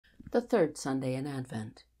The third Sunday in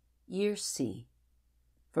Advent, Year C,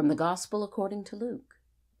 from the Gospel according to Luke.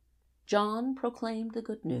 John proclaimed the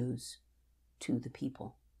good news to the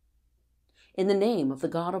people. In the name of the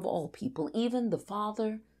God of all people, even the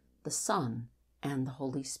Father, the Son, and the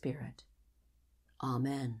Holy Spirit.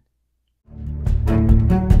 Amen.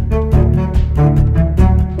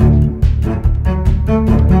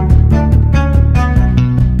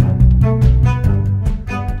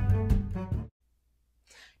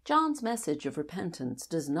 John's message of repentance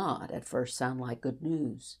does not at first sound like good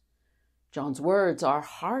news. John's words are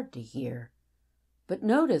hard to hear, but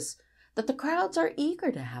notice that the crowds are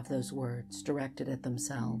eager to have those words directed at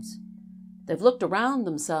themselves. They've looked around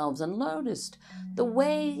themselves and noticed the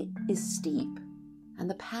way is steep and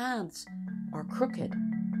the paths are crooked.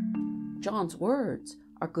 John's words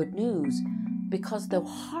are good news because, though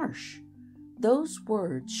harsh, those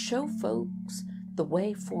words show folks the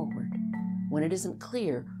way forward when it isn't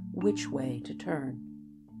clear which way to turn.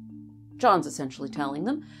 John's essentially telling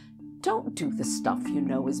them, don't do the stuff you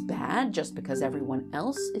know is bad just because everyone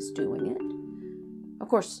else is doing it. Of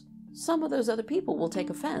course, some of those other people will take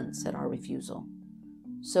offense at our refusal.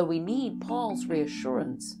 So we need Paul's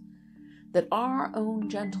reassurance that our own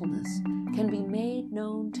gentleness can be made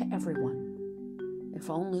known to everyone, if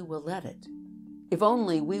only we'll let it. If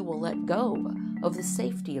only we will let go of the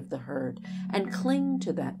safety of the herd and cling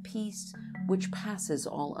to that peace which passes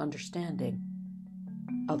all understanding.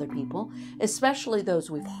 Other people, especially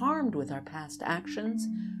those we've harmed with our past actions,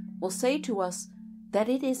 will say to us that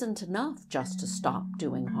it isn't enough just to stop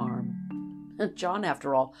doing harm. John,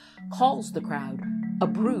 after all, calls the crowd a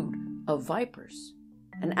brood of vipers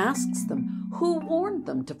and asks them who warned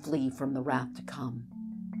them to flee from the wrath to come.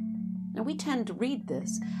 Now, we tend to read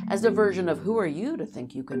this as a version of who are you to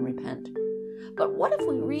think you can repent? But what if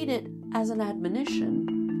we read it as an admonition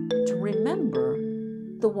to remember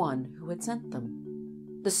the one who had sent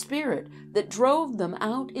them, the Spirit that drove them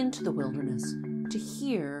out into the wilderness to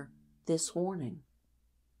hear this warning?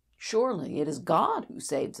 Surely it is God who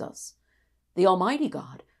saves us, the Almighty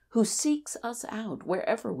God who seeks us out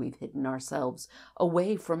wherever we've hidden ourselves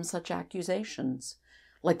away from such accusations,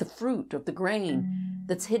 like the fruit of the grain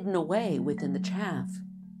that's hidden away within the chaff,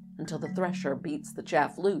 until the thresher beats the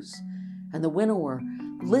chaff loose, and the winnower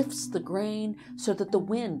lifts the grain so that the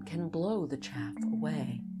wind can blow the chaff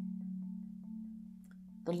away.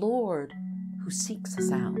 The Lord who seeks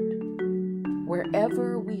us out,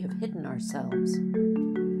 wherever we have hidden ourselves,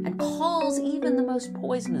 and calls even the most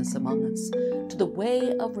poisonous among us to the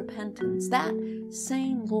way of repentance, that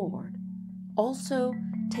same Lord also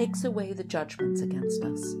takes away the judgments against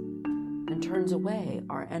us and turns away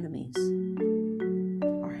our enemies.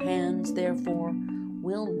 Our hands, therefore,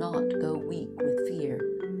 will not go weak with fear,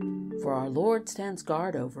 for our Lord stands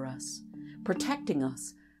guard over us, protecting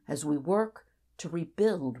us as we work to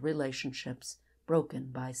rebuild relationships broken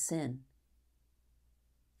by sin.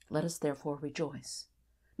 Let us therefore rejoice,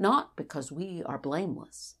 not because we are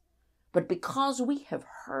blameless, but because we have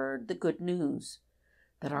heard the good news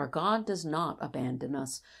that our God does not abandon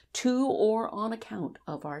us to or on account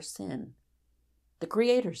of our sin. The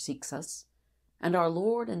Creator seeks us, and our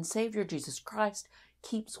Lord and Savior Jesus Christ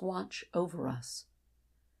keeps watch over us,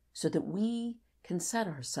 so that we can set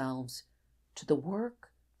ourselves to the work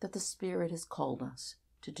that the Spirit has called us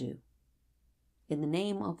to do. In the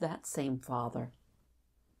name of that same Father,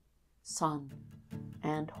 Son,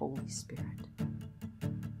 and Holy Spirit.